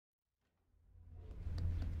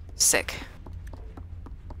Sick.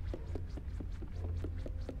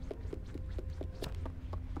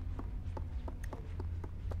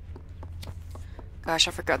 Gosh,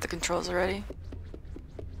 I forgot the controls already.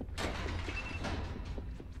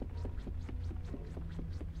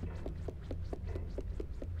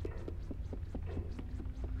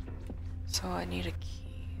 So I need a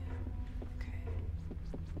key. Okay.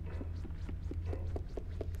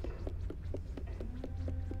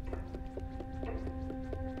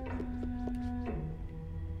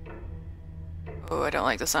 Oh, I don't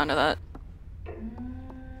like the sound of that.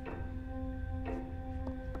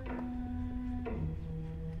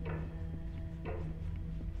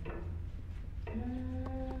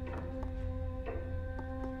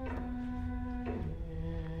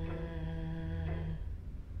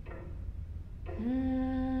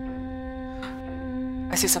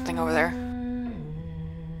 I see something over there.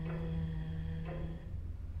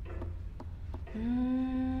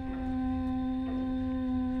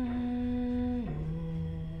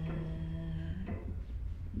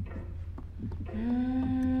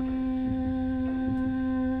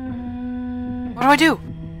 What do I do?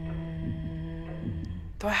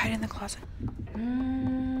 Do I hide in the closet?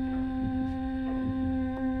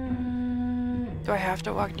 Do I have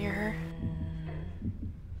to walk near her?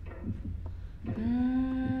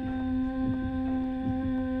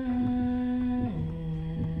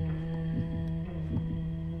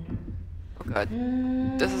 Oh god.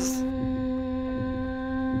 This is...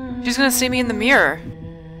 She's gonna see me in the mirror.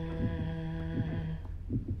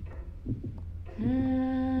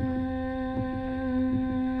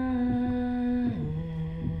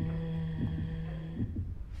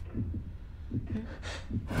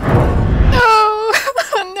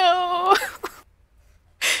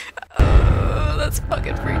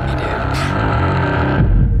 Fucking freaky, dude.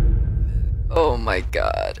 Oh my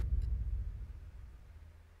god.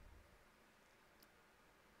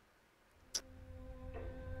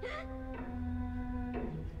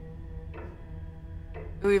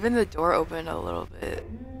 Ooh, even the door opened a little bit.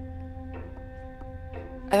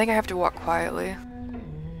 I think I have to walk quietly.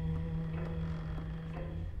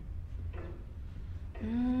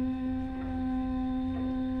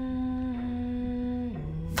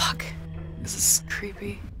 Fuck. This is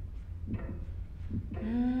creepy.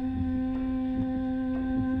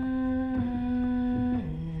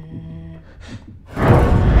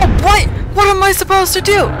 What? What am I supposed to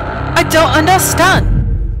do? I don't understand.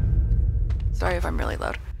 Sorry if I'm really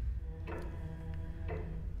loud.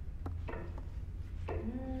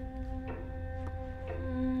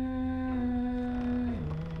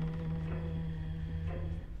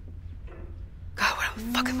 God, what the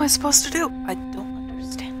fuck am I supposed to do? I don't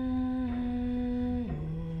understand.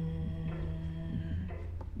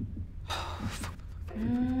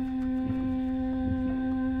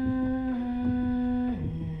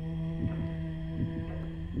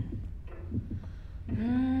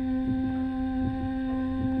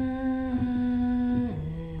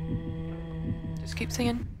 Just keep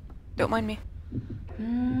singing. Don't mind me.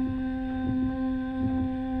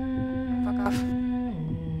 Fuck off.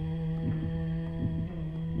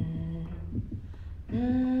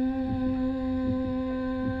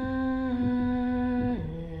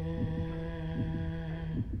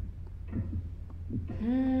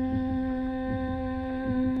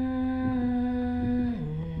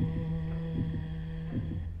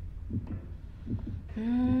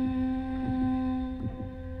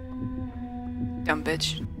 Dumb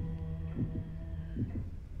bitch.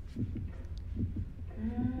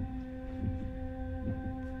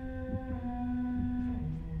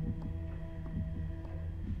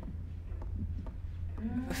 I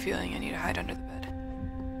have a feeling I need to hide under the bed.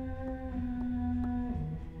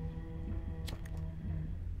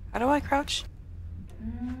 How do I crouch?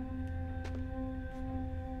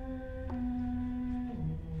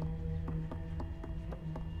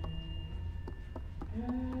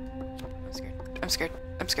 I'm scared.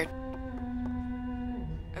 I'm scared.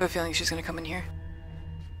 I have a feeling she's gonna come in here.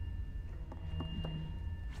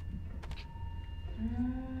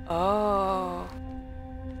 Oh.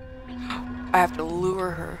 I have to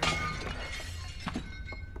lure her.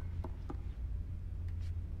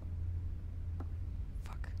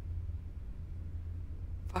 Fuck.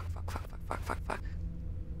 Fuck, fuck, fuck, fuck, fuck, fuck, fuck.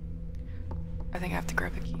 I think I have to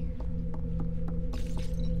grab a key.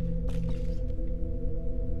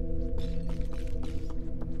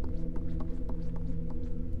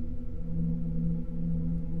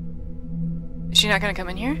 Is she not gonna come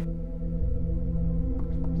in here?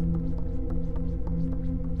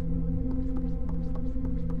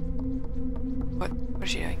 What is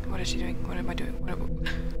she doing? What is she doing? What am I doing?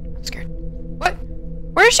 I'm scared. What?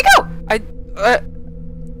 Where Where'd she go?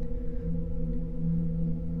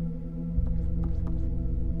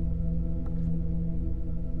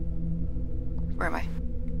 Where am I?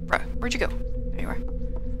 Bruh, where'd you go? There you are.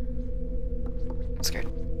 I'm scared.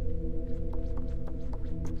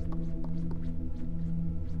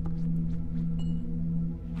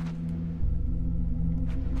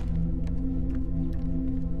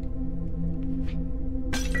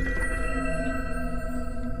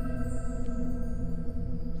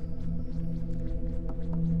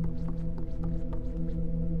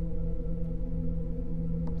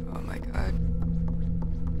 Oh my god.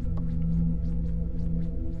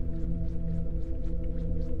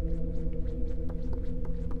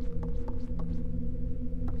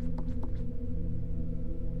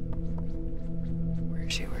 Where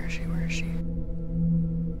is she? Where is she? Where is she?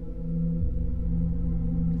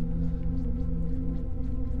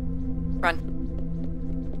 Run.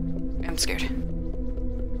 I'm scared.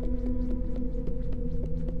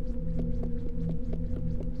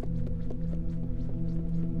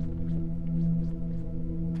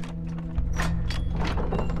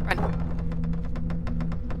 Run.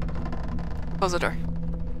 Close the door.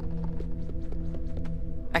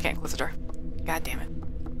 I can't close the door. God damn it.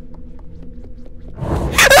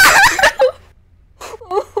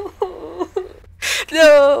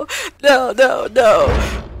 No, no, no, no,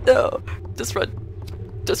 no. Just run.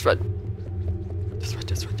 Just run. Just run,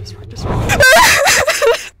 just run, just run, just run.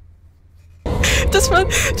 Just run,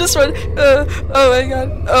 just run. Oh my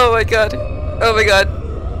god. Oh my god. Oh my god.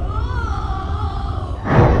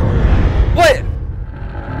 What?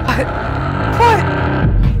 What? What?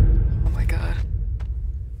 Oh my god.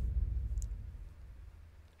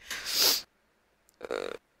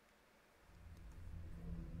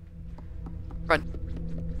 Run.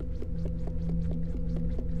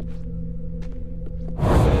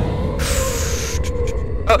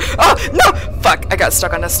 Oh, oh, no! Fuck, I got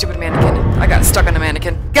stuck on a stupid mannequin. I got stuck on a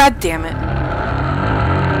mannequin. God damn it.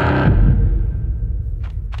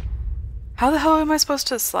 How the hell am I supposed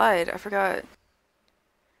to slide? I forgot.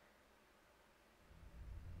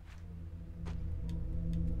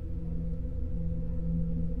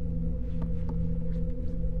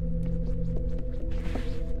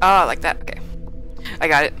 Oh, like that. Okay. I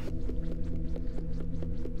got it.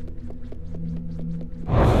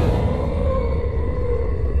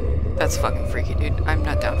 That's fucking freaky, dude. I'm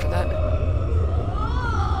not down for that.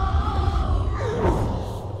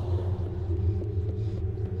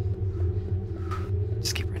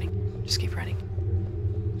 Just keep running. Just keep running.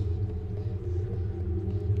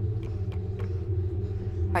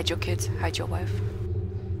 Hide your kids. Hide your wife.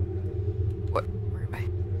 What? Where am I?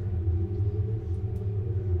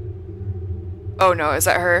 Oh no, is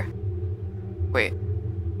that her? Wait.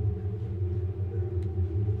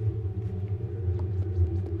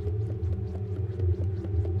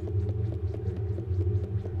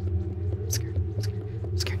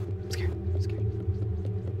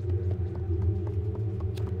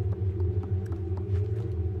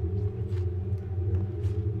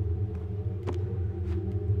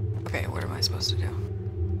 Okay, what am I supposed to do?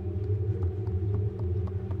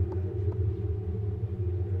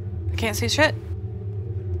 I can't see shit.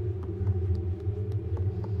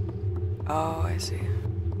 Oh, I see.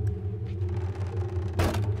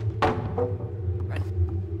 Run.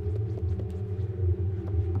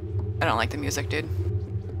 I don't like the music, dude.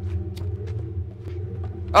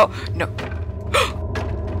 Oh, no.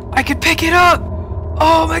 I could pick it up!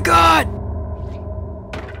 Oh my god!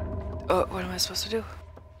 Oh, what am I supposed to do?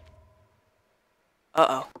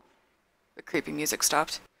 Uh-oh. The creepy music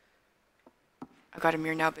stopped. I got a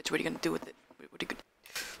mirror now, bitch. What are you gonna do with it? What are you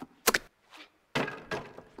gonna...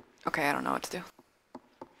 Okay, I don't know what to do.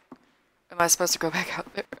 Am I supposed to go back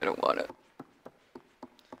out there? I don't want to. Am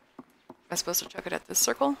I supposed to chuck it at this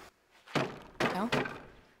circle? No?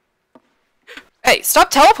 Hey, stop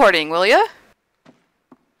teleporting, will ya?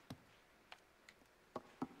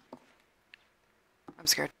 I'm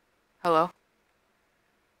scared. Hello?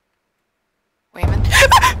 Wayman?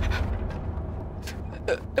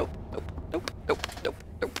 Nope, nope, nope, nope, nope,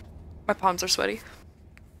 nope. My palms are sweaty.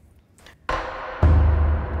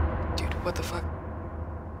 Dude, what the fuck?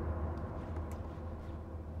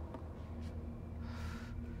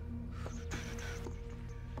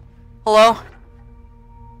 Hello?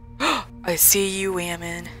 I see you,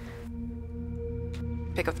 Wayman.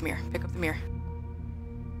 Pick up the mirror. Pick up the mirror.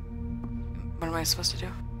 What am I supposed to do?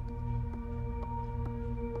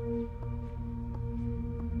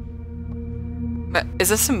 But is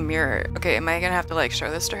this a mirror? Okay, am I gonna have to like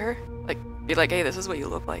show this to her? Like, be like, hey, this is what you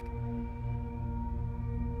look like.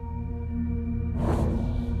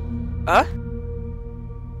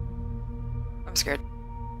 I'm scared.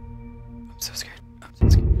 I'm so scared. I'm so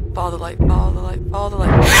scared. Follow the light, follow the light, follow the light.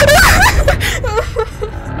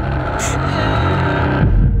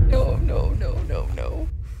 No, no, no, no, no.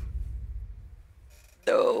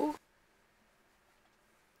 No.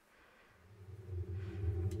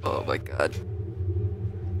 Oh my god.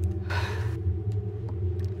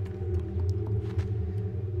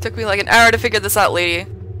 Took me like an hour to figure this out, lady.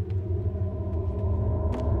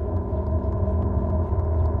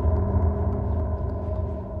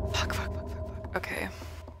 Fuck, fuck, fuck, fuck, fuck. Okay.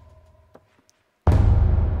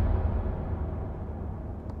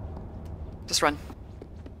 Just run.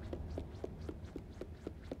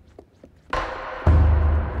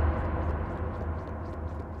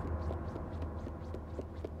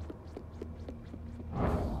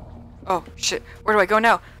 Oh, shit. Where do I go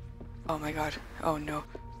now? Oh my god. Oh no.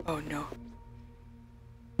 Oh no.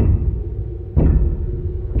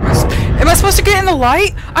 Am I supposed to get in the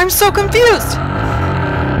light? I'm so confused!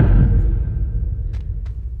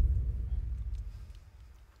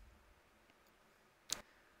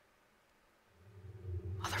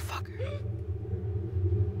 Motherfucker.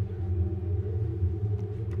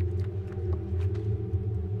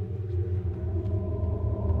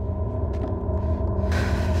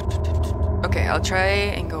 Okay, I'll try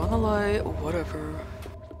and go in the light, whatever.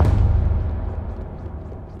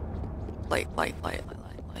 Light, light, light, light,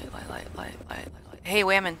 light, light, light, light, light, light, light. Hey,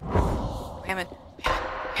 Whammon. Whammon.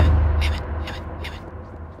 Whammon, Whammon, Whammon.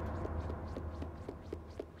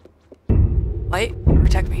 Light,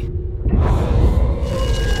 protect me.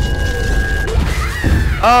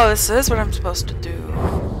 Oh, this is what I'm supposed to do.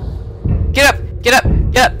 Get up! Get up!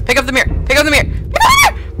 Get up! Pick up the mirror! Pick up the mirror! Pick up the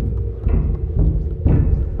mirror!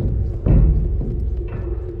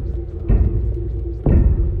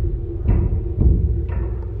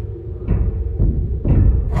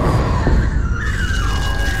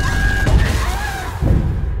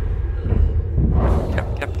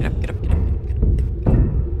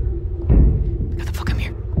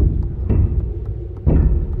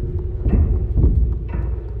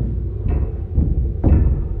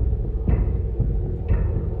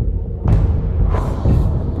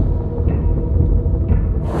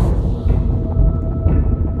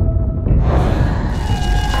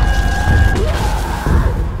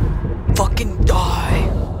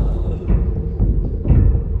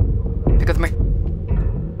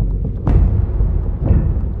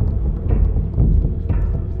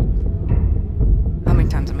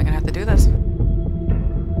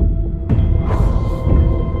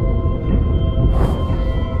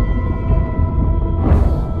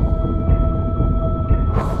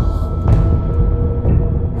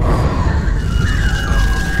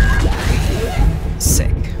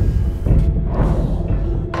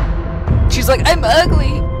 Like, I'm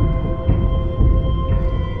ugly.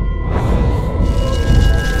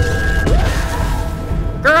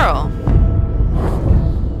 Girl.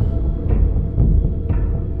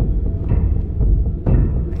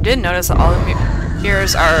 I did notice that all the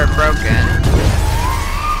mirrors are broken.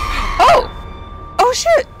 Oh! Oh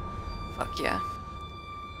shit! Fuck yeah.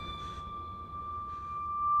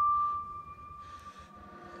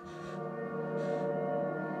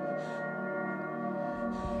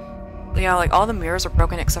 Yeah, like all the mirrors are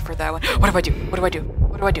broken except for that one. What do I do? What do I do?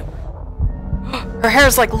 What do I do? Her hair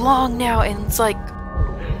is like long now and it's like...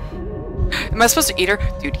 Am I supposed to eat her?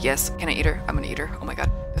 Dude, yes. Can I eat her? I'm gonna eat her. Oh my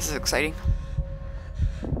god. This is exciting.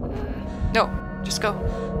 No. Just go.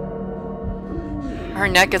 Her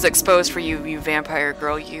neck is exposed for you, you vampire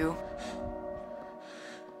girl, you.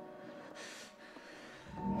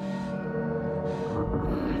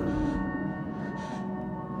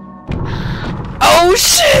 Oh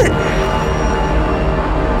shit!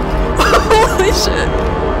 Holy shit!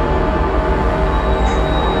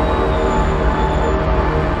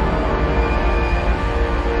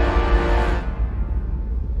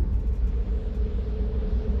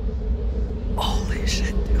 Holy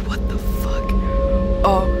shit, dude, what the fuck?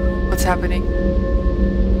 Oh, what's happening?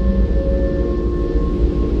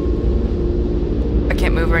 I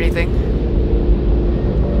can't move or anything.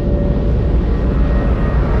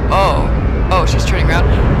 Oh. Oh, she's turning around.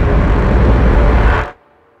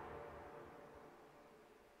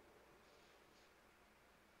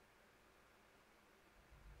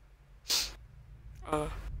 I'm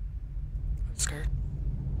scared.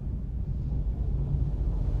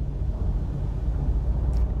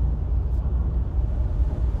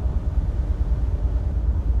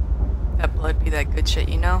 That blood be that good shit,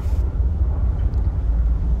 you know?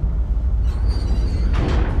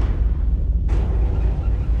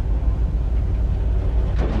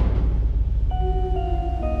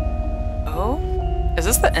 Is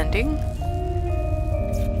this the ending?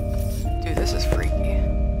 This is freaky.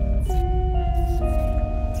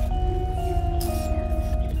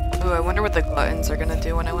 Ooh, I wonder what the gluttons are gonna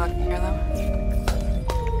do when I walk near them.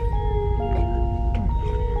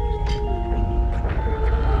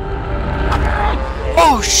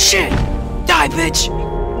 Oh shit! Die, bitch!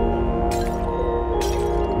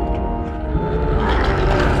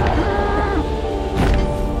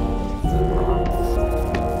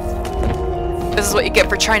 This is what you get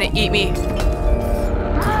for trying to eat me.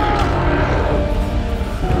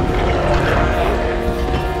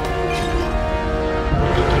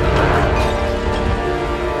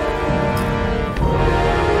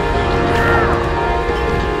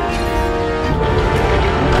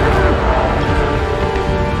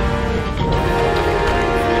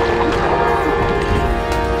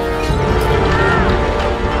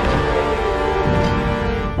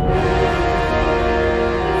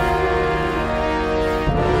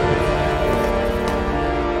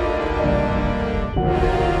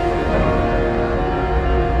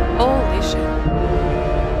 Holy shit.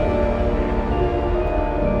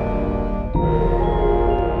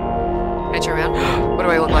 Can I turn around? What do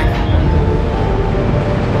I look like?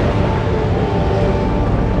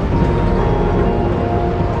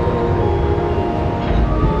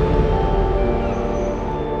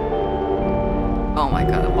 Oh my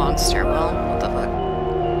god, a long stairwell. What the fuck?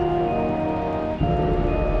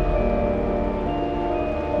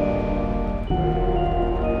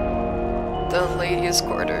 The ladies'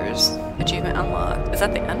 quarters. Achievement unlocked. Is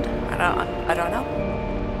that the end? I don't know.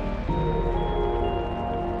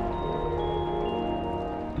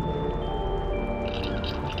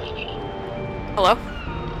 Hello?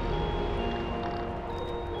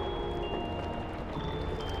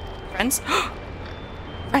 Friends?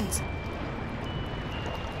 Friends!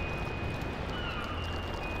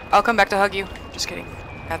 I'll come back to hug you. Just kidding.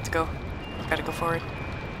 I have to go. Gotta go forward.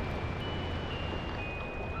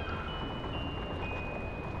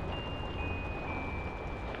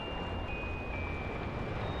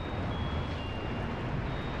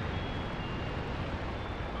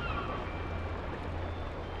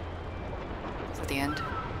 Is that the end?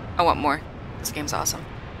 I want more. This game's awesome.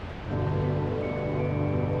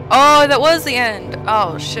 Oh, that was the end!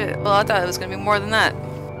 Oh shit. Well, I thought it was gonna be more than that.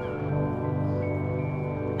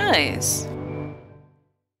 Nice.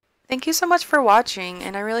 Thank you so much for watching,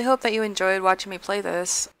 and I really hope that you enjoyed watching me play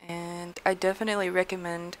this, and I definitely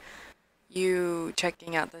recommend you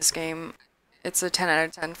checking out this game. It's a 10 out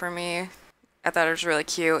of 10 for me. I thought it was really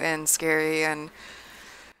cute and scary and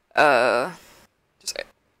just a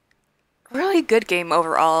really good game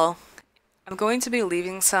overall. I'm going to be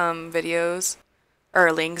leaving some videos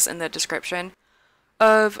or links in the description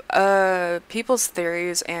of people's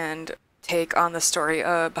theories and take on the story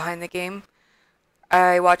behind the game.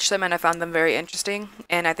 I watched them and I found them very interesting,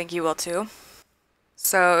 and I think you will too.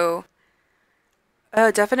 So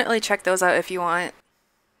definitely check those out if you want.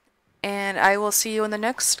 And I will see you in the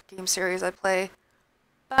next game series I play.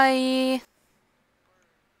 Bye!